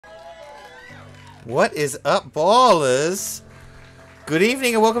What is up, ballers? Good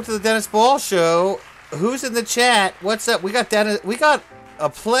evening and welcome to the Dennis Ball Show. Who's in the chat? What's up? We got Dennis. We got a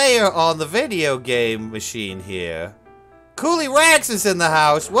player on the video game machine here. Coolie Ranx is in the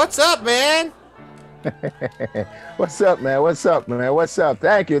house. What's up, man? What's up, man? What's up, man? What's up?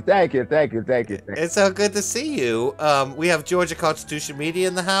 Thank you. It's so good to see you. We have Georgia Constitution Media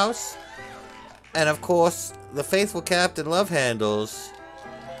in the house, and of course, the faithful Captain Love Handles.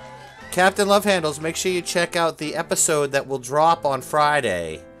 Captain Love Handles, make sure you check out the episode that will drop on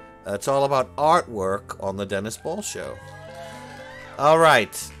Friday. It's all about artwork on the Dennis Ball Show. All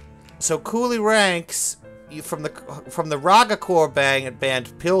right, so Coolie Ranx, from the Ragacore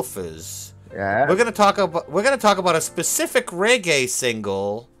band PILFERS. Yeah. We're gonna talk about a specific reggae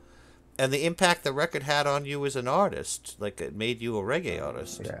single and the impact the record had on you as an artist. Like it made you a reggae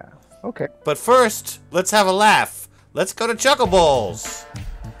artist. Yeah. Okay. But first, let's have a laugh. Let's go to Chuckleballs.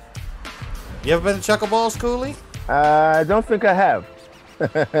 You ever been to Chuckleballs, Coolie? I don't think I have.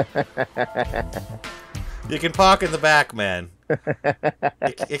 You can park in the back, man.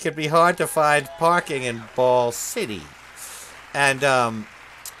 It can be hard to find parking in Ball City. And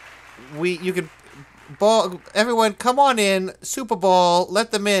everyone come on in. Super Ball,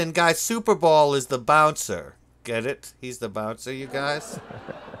 let them in. Guys, Super Ball is the bouncer. Get it? He's the bouncer, you guys?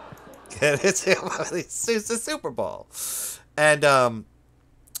 Get it? It's the Super Ball. And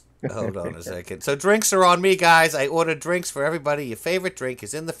hold on a second. So drinks are on me, guys. I ordered drinks for everybody. Your favorite drink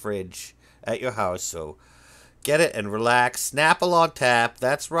is in the fridge at your house, so get it and relax. Snapple on tap.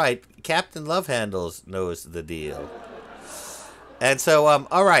 That's right. Captain Love Handles knows the deal. And so,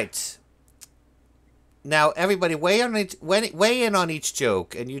 all right. Now, everybody, weigh in on each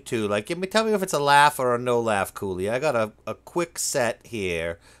joke, and you too. Like, tell me if it's a laugh or a no laugh, Coolie. I got a quick set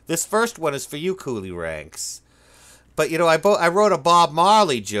here. This first one is for you, Coolie Ranx. But, you know, I wrote a Bob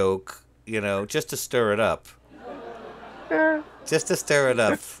Marley joke, you know, just to stir it up. Just to stir it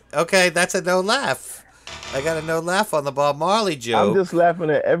up. Okay, that's a no laugh. I got a no laugh on the Bob Marley joke. I'm just laughing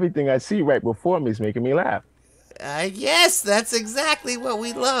at everything I see right before me. It's making me laugh. Yes, that's exactly what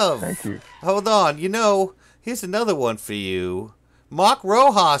we love. Thank you. Hold on. You know, here's another one for you. Mark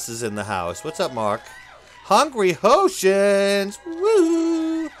Rojas is in the house. What's up, Mark? Hungry Hoshians.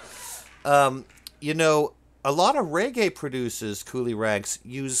 Woo! You know, a lot of reggae producers, Coolie Ranx,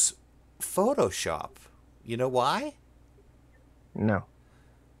 use Photoshop. You know why? No.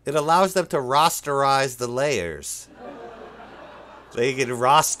 It allows them to rasterize the layers. They can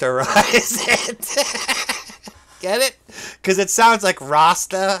rasterize it. Get it? Because it sounds like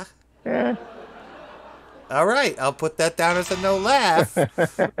Rasta. Yeah. All right, I'll put that down as a no laugh.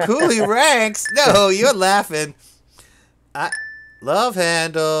 Coolie Ranx. No, you're laughing. Love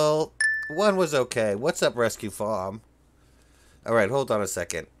Handle. One was okay. What's up, Rescue Farm? All right, hold on a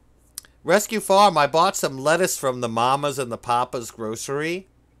second. Rescue Farm, I bought some lettuce from the Mamas and the Papas grocery,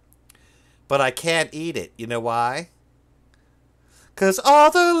 but I can't eat it. You know why? Because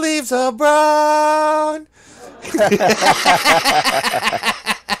all the leaves are brown.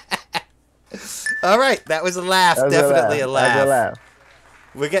 All right, that was a laugh. Definitely a laugh.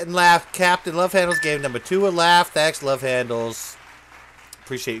 We're getting laugh. Captain Love Handles game number 2, a laugh. Thanks, Love Handles.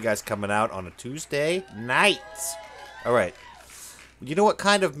 Appreciate you guys coming out on a Tuesday night. All right. You know what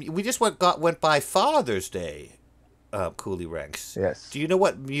kind of... We just went by Father's Day, Coolie Ranx. Yes. Do you know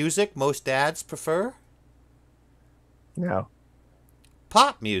what music most dads prefer? No.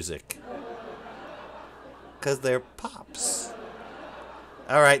 Pop music. Because they're pops.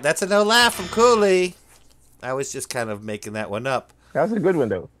 All right, that's a no laugh from Coolie. I was just kind of making that one up. That was a good one,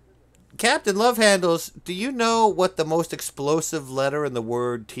 though. Captain Love Handles, do you know what the most explosive letter in the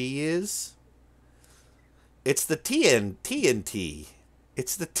word T is? It's the TNT.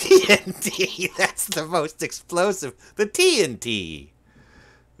 It's the TNT. That's the most explosive. The TNT.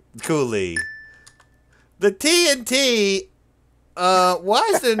 Coolie. The TNT.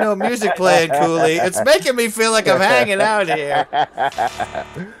 Why is there no music playing, Coolie? It's making me feel like I'm hanging out here.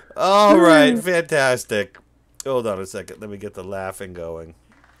 All right, fantastic. Hold on a second. Let me get the laughing going.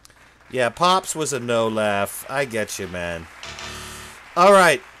 Yeah, Pops was a no laugh. I get you, man. All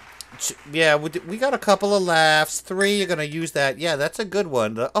right. Yeah, we got a couple of laughs. 3, you're going to use that. Yeah, that's a good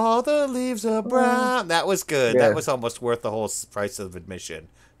one. All the leaves are brown. That was good. Yeah. That was almost worth the whole price of admission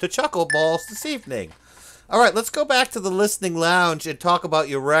to Chuckleballs this evening. All right, let's go back to the listening lounge and talk about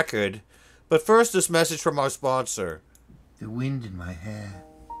your record. But first, this message from our sponsor. The wind in my hair,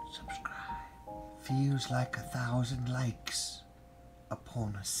 subscribe, feels like 1,000 likes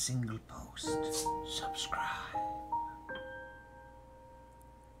upon a single post. Subscribe.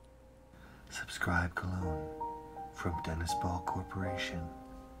 Subscribe cologne from Dennis Ball Corporation.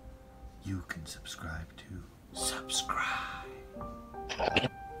 You can subscribe too. Subscribe.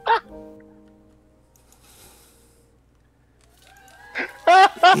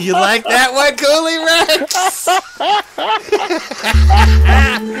 You like that one, Coolie Ranx?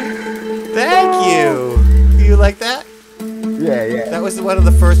 Thank you. You like that? Yeah, yeah. That was one of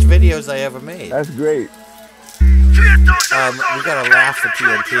the first videos I ever made. That's great. We got a laugh for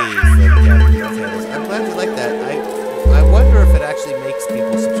TNT. I'm glad you like that. I wonder if it actually makes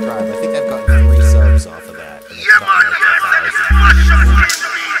people subscribe. I think I've gotten 3 subs off of that. And it's gotten like 1,000.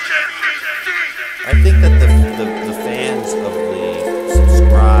 I think that the fans of the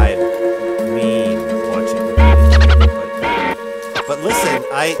subscribe meme watching the video. But listen,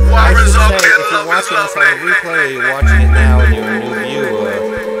 I should say, if you're watching this on the replay or you're watching it now and you're a new viewer,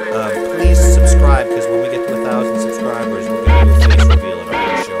 please subscribe, because when we get to 1,000 subscribers, we're going to do a face reveal and I'm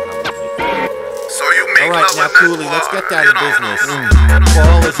going to show how we make it. Alright, now Coolie, let's get down to business.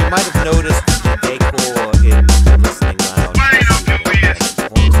 Paul, as you might have noticed, the decor in the listening lounge.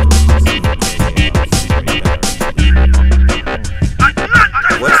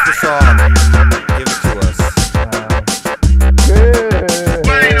 What's the song? Give it to us.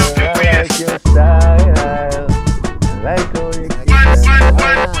 Girl, I like your style. I like how you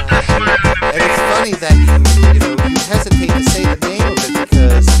And it's funny that you hesitate to say the name of it,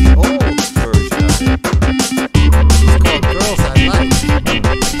 because the old version of it is called Girls I Like.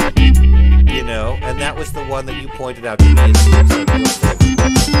 You know, and that was the one that you pointed out to me as being some of your favorite.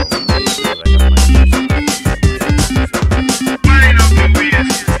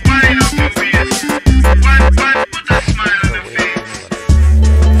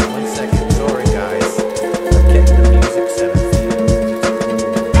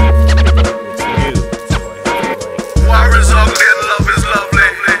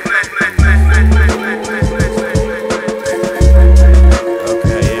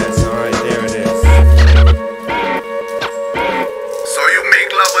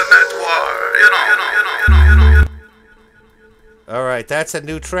 That's a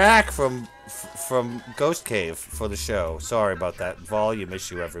new track from Ghost Cave for the show. Sorry about that volume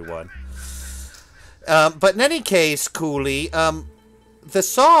issue, everyone. But in any case, Coolie, the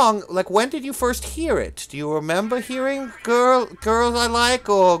song, like, when did you first hear it? Do you remember hearing Girls I Like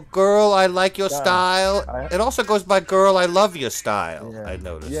or Girl I Like Your Style? It also goes by Girl I Love Your Style, yeah, I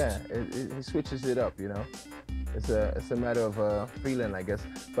noticed. Yeah, he switches it up, you know. It's a matter of feeling, I guess.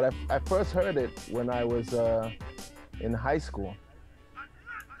 But I first heard it when I was in high school.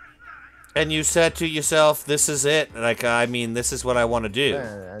 And you said to yourself, this is it. Like, I mean, this is what I want to do.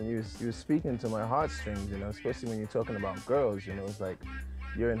 Yeah, and you was speaking to my heartstrings, you know, especially when you're talking about girls, you know. It's like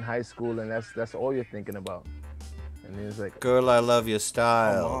you're in high school and that's all you're thinking about. And it's like, Girl, I Love Your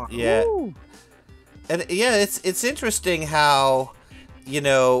Style. Yeah. Woo! And yeah, it's interesting how, you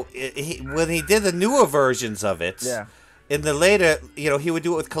know, when he did the newer versions of it, yeah, in the later, you know, he would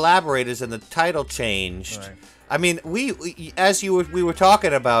do it with collaborators and the title changed. Right. I mean, we we were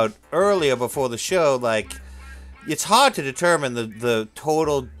talking about earlier before the show, like, it's hard to determine the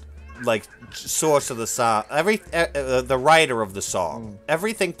total, like, source of the song. The writer of the song.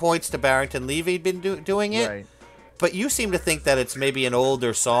 Everything points to Barrington Levy been doing it. Right. But you seem to think that it's maybe an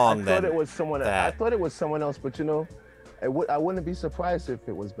older song than I thought it was someone. that. I thought it was someone else, but you know, I wouldn't be surprised if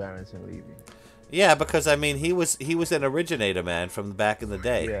it was Barrington Levy. Yeah, because I mean, he was an originator, man, from back in the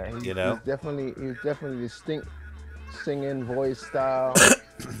day. Yeah, you know. He's definitely distinct singing voice style.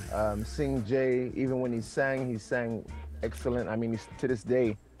 Sing Jay, even when he sang excellent. I mean, to this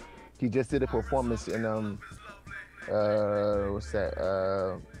day, he just did a performance in what's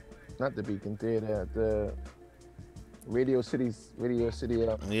that? Not the Beacon Theater, the Radio City.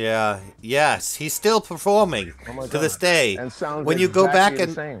 Yeah. Yes, he's still performing to this day. And sounds when you go back exactly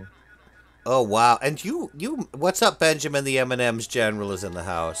and the same. Oh wow! And you what's up, Benjamin? The M&M's General is in the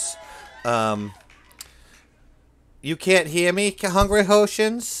house. You can't hear me, Hungry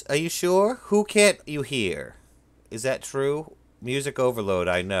Hoshians? Are you sure? Who can't you hear? Is that true? Music overload,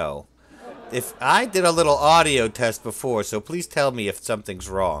 I know. If I did a little audio test before, so please tell me if something's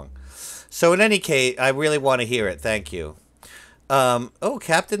wrong. So in any case, I really want to hear it. Thank you. Oh,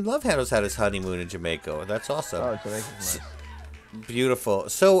 Captain Lovehandle's had his honeymoon in Jamaica. That's awesome. Oh, Jamaica's nice. Beautiful.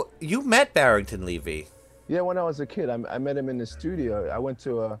 So you met Barrington Levy? Yeah, when I was a kid, I met him in the studio. I went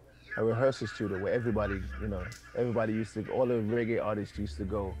to a rehearsal studio where everybody used to, all the reggae artists used to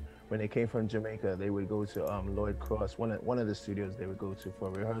go. When they came from Jamaica, they would go to Lloyd Cross, one of the studios they would go to for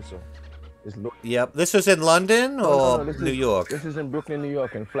rehearsal. Yep. This was in London or New York? This is in Brooklyn, New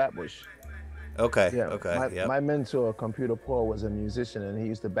York, in Flatbush. Okay. Yeah. Okay. My mentor, Computer Paul, was a musician, and he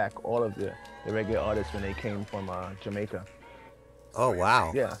used to back all of the reggae artists when they came from Jamaica. Oh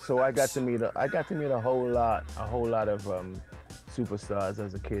wow. Yeah, so I got to meet a whole lot of superstars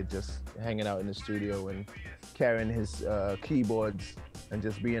as a kid, just hanging out in the studio and carrying his keyboards and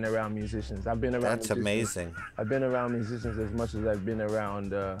just being around musicians. That's amazing. I've been around musicians as much as I've been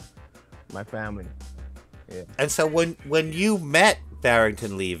around my family. Yeah. And so when you met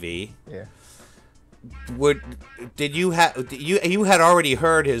Barrington Levy, Yeah. did you have you had already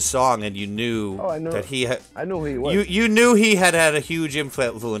heard his song and you knew Oh, I know. that he had I know who he was. you knew he had a huge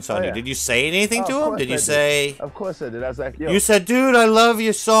influence on Oh, you. yeah. Did you say anything Oh, to of him? course Did you I say? Of course I did. I was like, yo. You said, "Dude, I love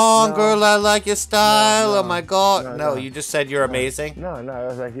your song, No. girl. I like your style. No, Oh my God!" no, No, no. you just said you're amazing. No, I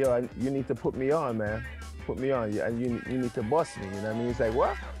was like, yo, you need to put me on, man. Put me on. And you need to boss me. You know what I mean? He's like,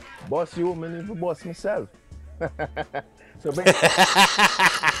 what? Boss you? I need to boss myself.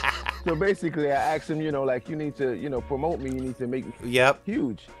 So basically, I asked him, like, you need to, promote me. You need to make me Yep.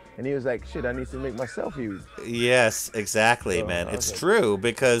 huge. And he was like, shit, I need to make myself huge. Yes, exactly, So, man. okay. It's true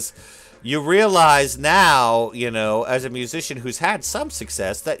because you realize now, as a musician who's had some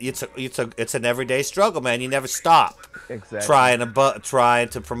success, that it's an everyday struggle, man. You never stop Exactly. trying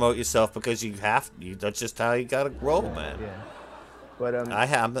to promote yourself because that's just how you gotta roll, man. Yeah. But I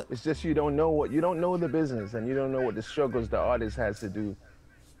have. it's just you don't know the business and you don't know what the struggles the artist has to do.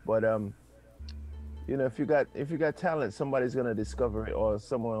 But if you got talent, somebody's gonna discover it, or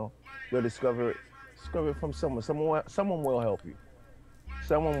someone will discover it from someone. Someone will help you.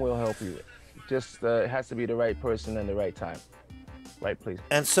 Someone will help you. Just it has to be the right person and the right time, right place.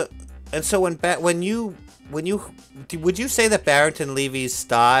 And so when you would you say that Barrington Levy's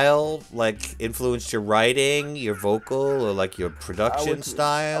style like influenced your writing, your vocal, or like your production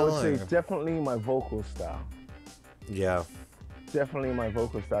style? I would say or- definitely my vocal style. Yeah. Definitely my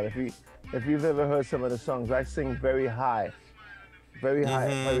vocal style. If you've ever heard some of the songs, I sing very high, very high,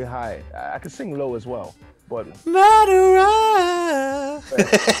 very high. I can sing low as well, but Madura.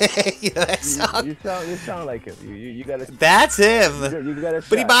 That song. you sound like him. You gotta. That's him. You gotta.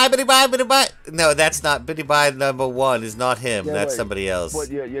 Bitty bye, bitty bye, bitty bye. No, that's not Bitty Bye #1 is not him. Yeah, that's wait. somebody else. But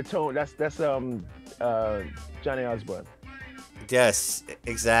your tone. That's Johnny Osborne. Yes,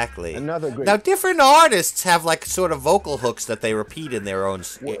 exactly. Another great. Now, different artists have like sort of vocal hooks that they repeat in their own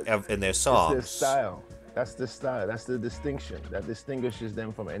in their It's songs. their style. That's the style. That's the distinction that distinguishes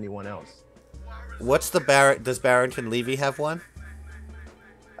them from anyone else. What's does Barrington Levy have one?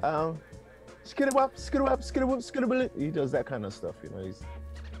 Skidawap, skidawap, skidawap, skidawap. He does that kind of stuff,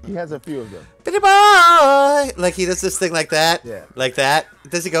 he has a few of them. Bitty boy! Like he does this thing like that? Yeah. Like that?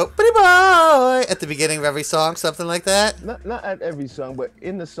 Does he go, bitty boy! At the beginning of every song, something like that? Not at every song, but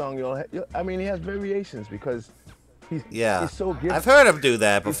in the song, he has variations because he's so gifted. I've heard him do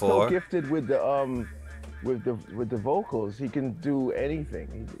that He's so before. gifted with the vocals. He can do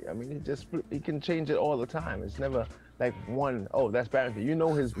anything. He can change it all the time. It's never like one. Oh, that's Barrington. You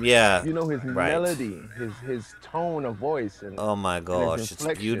know his right. melody, his tone of voice, and Oh my gosh, it's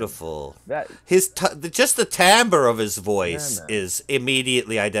inflection. beautiful. That Just the timbre of his voice man. is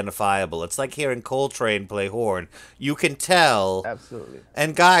immediately identifiable. It's like hearing Coltrane play horn. You can tell. absolutely.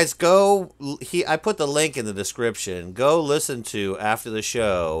 And guys, I put the link in the description. Go listen to after the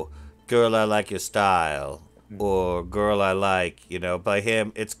show, "Girl, I Like Your Style," or "Girl, I Like," by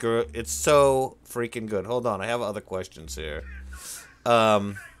him. It's so freaking good. Hold on, I have other questions here.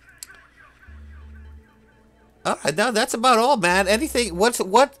 All right, no, that's about all, man. Anything? What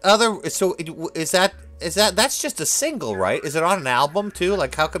other? So is that's just a single, right? Is it on an album too?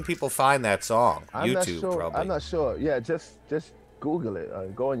 Like, how can people find that song? I'm not YouTube, sure. probably. I'm not sure. Yeah, just Google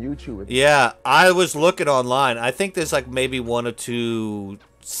it. Go on YouTube. Yeah, I was looking online. I think there's like maybe 1 or 2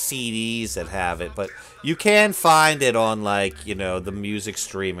 CDs that have it, but you can find it on like the music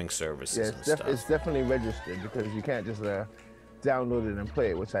streaming services Yeah, and stuff. it's definitely registered because you can't just download it and play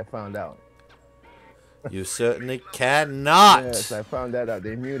it, which I found out. You certainly cannot. Yes, I found that out.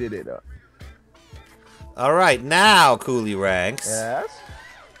 They muted it. All right, now Coolie Ranx. Yes.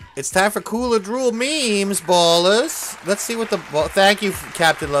 It's time for Cooler Drool memes, ballers. Let's see what thank you,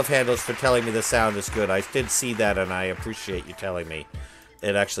 Captain Love Handles, for telling me the sound is good. I did see that, and I appreciate you telling me.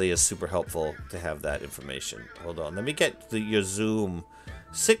 It actually is super helpful to have that information. Hold on, let me get your zoom.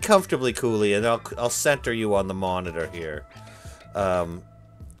 Sit comfortably, Coolie, and I'll center you on the monitor here.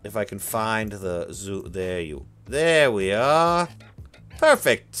 If I can find the zoom, there we are.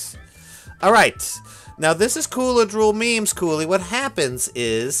 Perfect. All right. Now, this is Cooler Drool memes, Coolie. What happens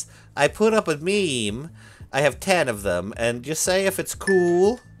is I put up a meme. I have 10 of them. And just say if it's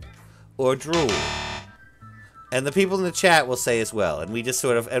cool or drool. And the people in the chat will say as well. And we just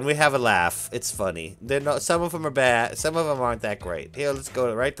and we have a laugh. It's funny. Some of them are bad. Some of them aren't that great. Here, let's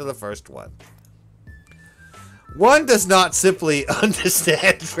go right to the first one. One does not simply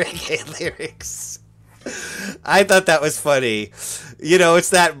understand reggae lyrics. I thought that was funny. You know, it's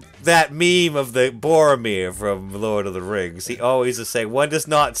that meme of the Boromir from Lord of the Rings. He always is saying, one does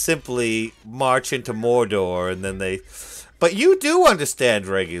not simply march into Mordor and then they... But you do understand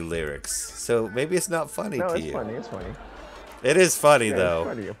reggae lyrics, so maybe it's not funny to you. No, it's funny. It is funny, Yeah, though. it's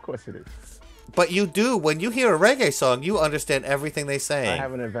funny, of course it is. But you do, when you hear a reggae song, you understand everything they say. I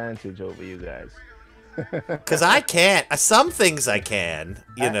have an advantage over you guys. Because I can't. Some things I can,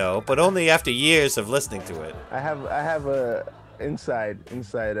 you know, but only after years of listening to it. I have a inside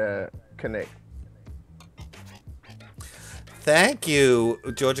connect. Thank you,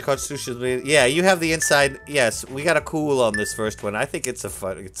 Georgia Constitution. Yeah, you have the inside. Yes, we got a cool on this first one. I think it's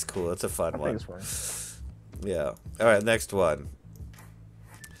cool. It's a fun one. I think it's fun. Yeah. All right, next one.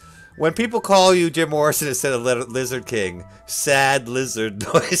 When people call you Jim Morrison instead of Lizard King, sad lizard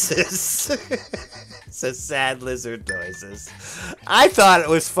noises. It says sad lizard noises. I thought it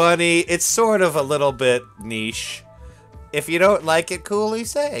was funny. It's sort of a little bit niche. If you don't like it, Coolie,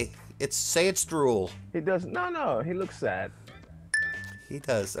 say it's Drool. He does. No, he looks sad. He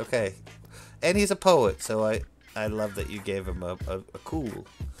does. Okay. And he's a poet, so I love that you gave him a cool.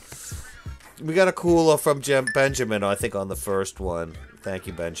 We got a cool from Benjamin, I think, on the first one. Thank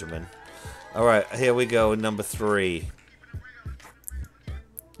you, Benjamin. All right, here we go, number 3.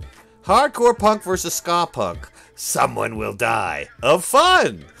 Hardcore punk versus ska punk. Someone will die of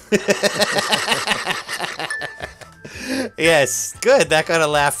fun. Yes, good. That got a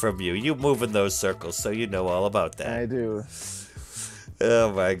laugh from you. You move in those circles, so you know all about that. I do.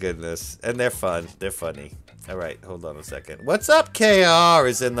 Oh my goodness. And they're fun. They're funny. All right, hold on a second. What's up, KR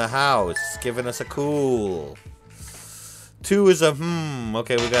is in the house, giving us a cool. 2 is a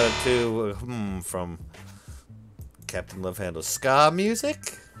Okay, we got a 2 from Captain Love Handle. Ska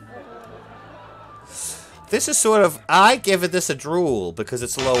music? This is sort of, I give it this a drool because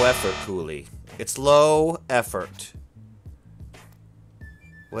it's low effort, Coolie. It's low effort.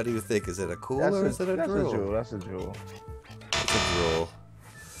 What do you think? Is it a cool or is it a drool? That's a drool. It's a drool.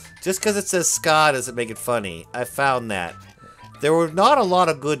 Just because it says ska doesn't make it funny. I found that. There were not a lot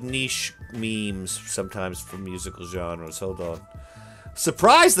of good niche memes sometimes from musical genres. Hold on.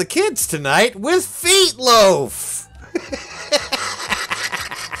 Surprise the kids tonight with Feet Loaf!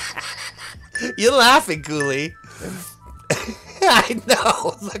 You're laughing, Coolie. I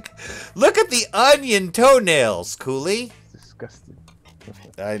know. Look at the onion toenails, Coolie. Disgusting.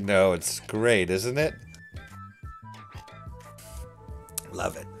 I know. It's great, isn't it?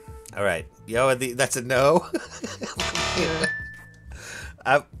 Love it. All right. Yo, that's a no.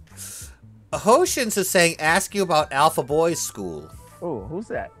 Hoshians is saying, ask you about Alpha Boys School. Oh, who's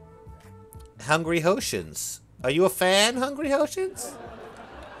that? Hungry Hoshians. Are you a fan, Hungry Hoshians?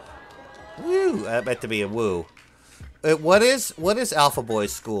 Woo. That meant to be a woo. What is Alpha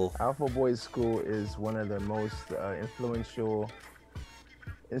Boys School? Alpha Boys School is one of the most influential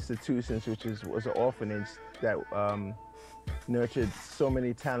institutions, which was an orphanage that nurtured so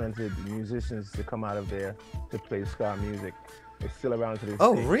many talented musicians to come out of there to play ska music. It's still around to this day.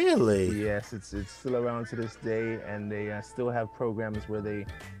 Oh, really? Yes, it's still around to this day, and they still have programs where they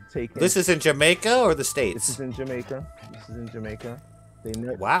take. This is in Jamaica or the States? This is in Jamaica.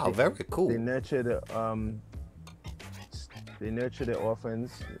 Wow, very cool. They nurture the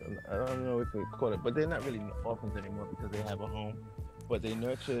orphans. I don't know what we call it, but they're not really orphans anymore because they have a home. But they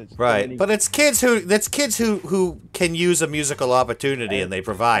nurture. Right, but it's kids who can use a musical opportunity and they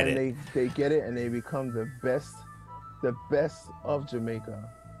provide it. They get it and they become the best of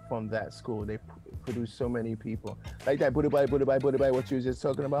Jamaica from that school. They produce so many people like that. Buddy Bye, what you was just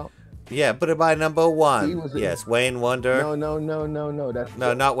talking about. Yeah, Buddy Bye #1. Yes, Wayne Wonder. No. That's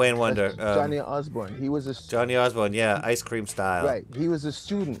not Wayne Wonder. Johnny Osborne. He was a Johnny Osborne. Yeah, Ice Cream Style. Right. He was a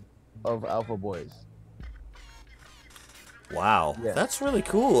student of Alpha Boys. Wow, yeah. That's really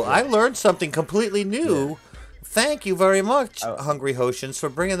cool. Yeah. I learned something completely new. Yeah. Thank you very much, Hungry Hoshians, for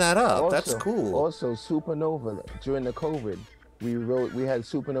bringing that up. That's cool. Also, Supernova, during the COVID, we had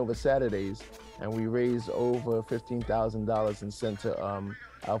Supernova Saturdays, and we raised over $15,000 and sent to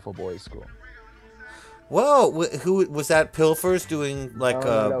Alpha Boys School. Whoa, who was that? PILFERS doing like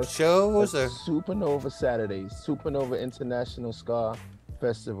shows or Supernova Saturdays, Supernova International Ska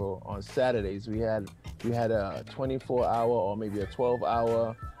Festival on Saturdays. We had a 24-hour or maybe a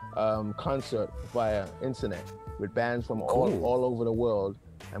 12-hour concert via internet with bands from all over the world,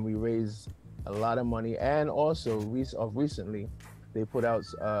 and we raised a lot of money. And also recently they put out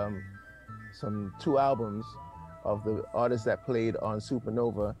some 2 albums of the artists that played on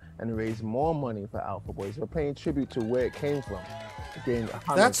Supernova and raised more money for Alpha Boys. We're paying tribute to where it came from.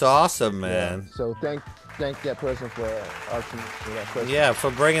 That's awesome, man. Yeah. So thank that person for asking me that question. Yeah,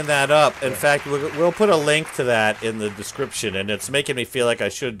 for bringing that up. In fact, we'll put a link to that in the description, and it's making me feel like I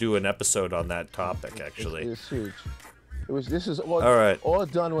should do an episode on that topic, actually. It's huge. This is all, all right. All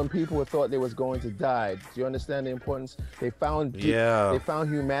done when people thought they was going to die. Do you understand the importance? They found Yeah. They found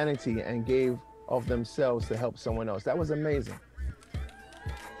humanity and gave of themselves to help someone else. That was amazing.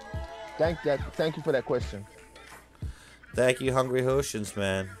 Thank you for that question. Thank you, Hungry Oceans,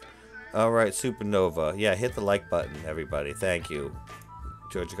 man. All right, Supernova. Yeah, hit the like button, everybody. Thank you.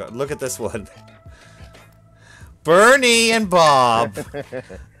 Georgia, look at this one. Bernie and Bob.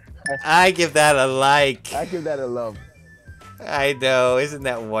 I give that a like. I give that a love. I know. Isn't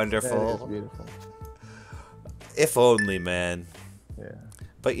that wonderful? That is beautiful. If only, man. Yeah.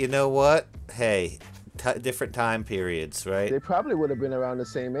 But you know what? Hey, different time periods, right? They probably would have been around the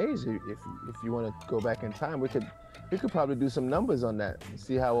same age. If you want to go back in time, we could probably do some numbers on that and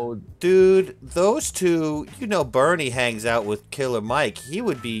see how old. Dude, those two, you know, Bernie hangs out with Killer Mike. He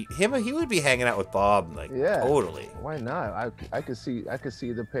would be hanging out with Bob, like, yeah, totally. Why not? I could see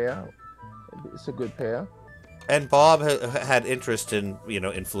the pair. It's a good pair. And Bob had interest in, you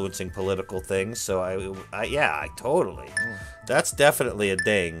know, influencing political things, so I totally. That's definitely a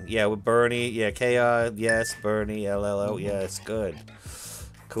ding. Yeah, with Bernie, yeah, KR, yes, Bernie, LLO, yes, good.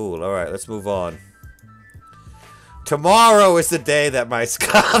 Cool, all right, let's move on. Tomorrow is the day that my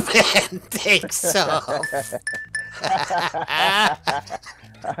ska man takes off.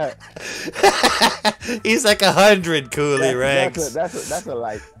 He's like 100, Coolie Ranx. That's a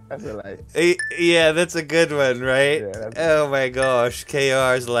like. That's a like. Yeah, that's a good one, right? Yeah, oh my gosh,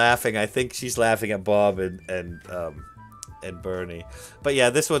 KR's laughing. I think she's laughing at Bob and Bernie. But yeah,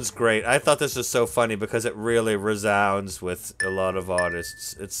 this one's great. I thought this was so funny because it really resounds with a lot of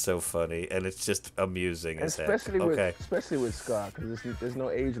artists. It's so funny and it's just amusing as heck. Especially with ska, because there's no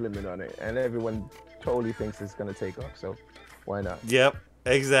age limit on it, and everyone totally thinks it's gonna take off. So why not? Yep,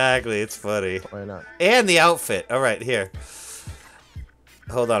 exactly. It's funny. Why not? And the outfit. All right, here.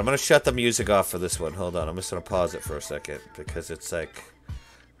 Hold on, I'm gonna shut the music off for this one. Hold on, I'm just gonna pause it for a second because it's like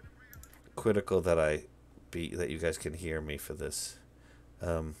critical that you guys can hear me for this.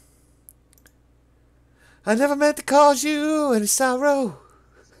 I never meant to cause you any sorrow.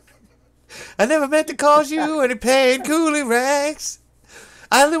 I never meant to cause you any pain, Coolie Ranx.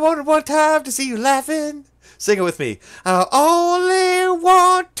 I only wanted one time to see you laughing. Sing it with me. I only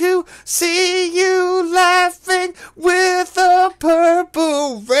want to see you laughing with a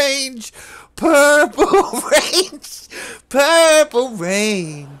purple range. Purple range. Purple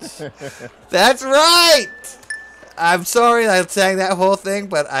range. That's right. I'm sorry I sang that whole thing,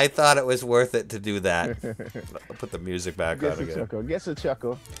 but I thought it was worth it to do that. I'll put the music back on again. Gets a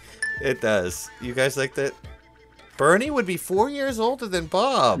chuckle. It does. You guys like that? Bernie would be 4 years older than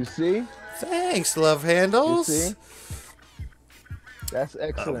Bob. You see? Thanks, Love Handles. You see? That's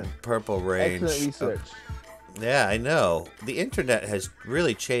excellent. Purple range. Excellent research. Yeah, I know. The internet has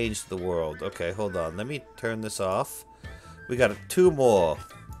really changed the world. Okay, hold on. Let me turn this off. We got 2 more.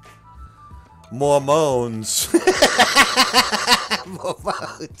 Mormons.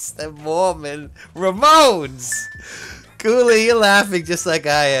 Mormons. The Mormon. Ramones. Coolie, you're laughing just like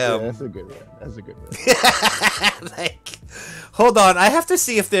I am. Yeah, that's a good one. That's a good one. Like, hold on. I have to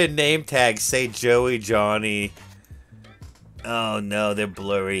see if their name tags say Joey Johnny. Oh, no, they're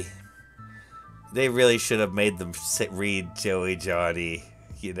blurry. They really should have made them read Joey Johnny.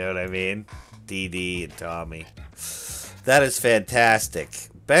 You know what I mean? Dee Dee and Tommy. That is fantastic.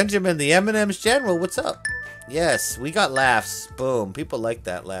 Benjamin, the M&M's General, what's up? Yes, we got laughs. Boom. People like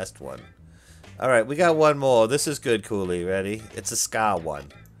that last one. All right, we got one more. This is good, Coolie. Ready? It's a ska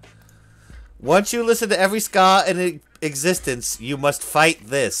one. Once you listen to every ska in existence, you must fight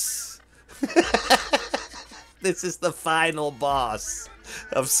this. This is the final boss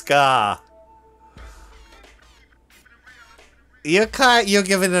of ska. You're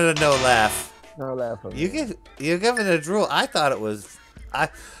giving it a no laugh. No laugh. You're giving it a drool. I thought it was.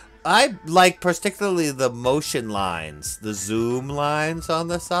 I like particularly the motion lines, the zoom lines on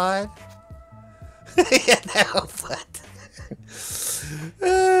the side. You know, but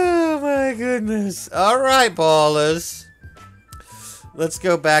oh my goodness! All right, ballers. Let's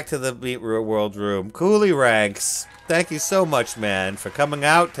go back to the Beat World Room. Coolie Ranx, thank you so much, man, for coming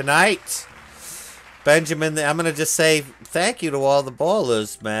out tonight. Benjamin, I'm going to just say thank you to all the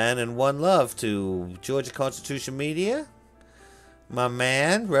ballers, man, and one love to Georgia Constitution Media, my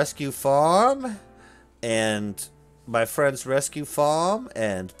man, Rescue Farm, and my friends Rescue Farm,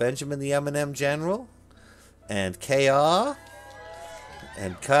 and Benjamin the M&M General, and KR,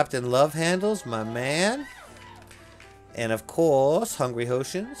 and Captain Love Handles, my man, and of course, Hungry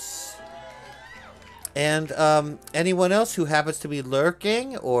Oceans. And anyone else who happens to be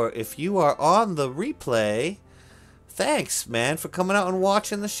lurking, or if you are on the replay, thanks, man, for coming out and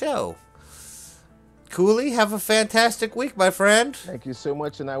watching the show. Coolie, have a fantastic week, my friend. Thank you so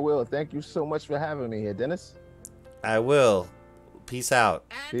much, and I will. Thank you so much for having me here, Dennis. I will. Peace out.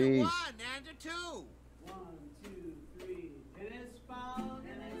 And Peace. a one, and a two. 1, 2, 3, and it's fall,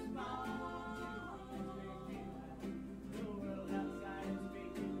 and it's fall. The world outside is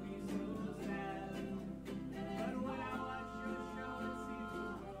making me so sad. But when I watch your show, it seems the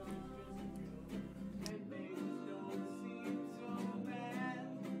world is just real, and things don't seem so bad.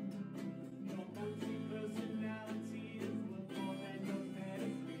 Your multi-personality is worth more than your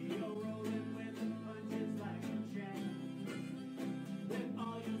pedigree. You're rolling with the punches like a champ. With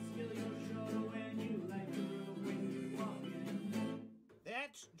all your skill, you're sure when you like the room when you walk in.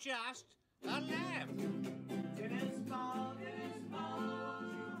 That's just a laugh. Tennis ball, you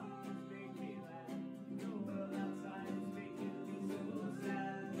make me laugh. The world outside is making me so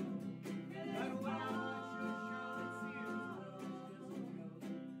sad. But when I watch your show, it seems the world's just real,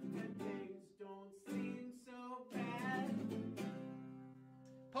 and things don't seem so bad.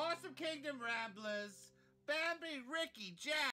 Possum Kingdom Ramblers, Bambi, Ricky, Jack.